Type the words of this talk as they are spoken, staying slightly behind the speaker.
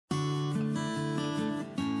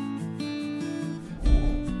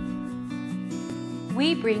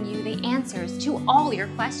we bring you the answers to all your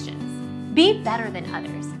questions. Be better than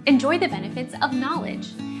others. Enjoy the benefits of knowledge.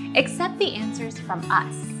 Accept the answers from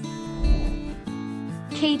us.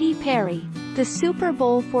 Katy Perry. The Super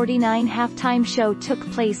Bowl 49 halftime show took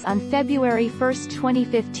place on February 1,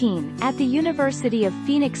 2015, at the University of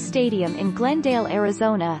Phoenix Stadium in Glendale,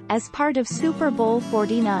 Arizona, as part of Super Bowl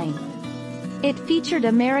 49. It featured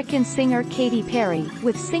American singer Katy Perry,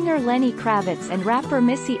 with singer Lenny Kravitz and rapper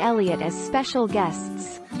Missy Elliott as special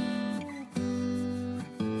guests.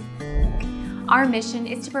 Our mission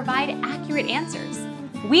is to provide accurate answers.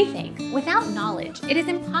 We think, without knowledge, it is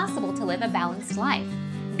impossible to live a balanced life.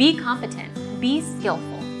 Be competent. Be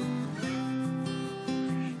skillful.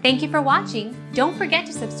 Thank you for watching. Don't forget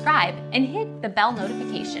to subscribe and hit the bell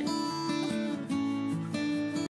notification.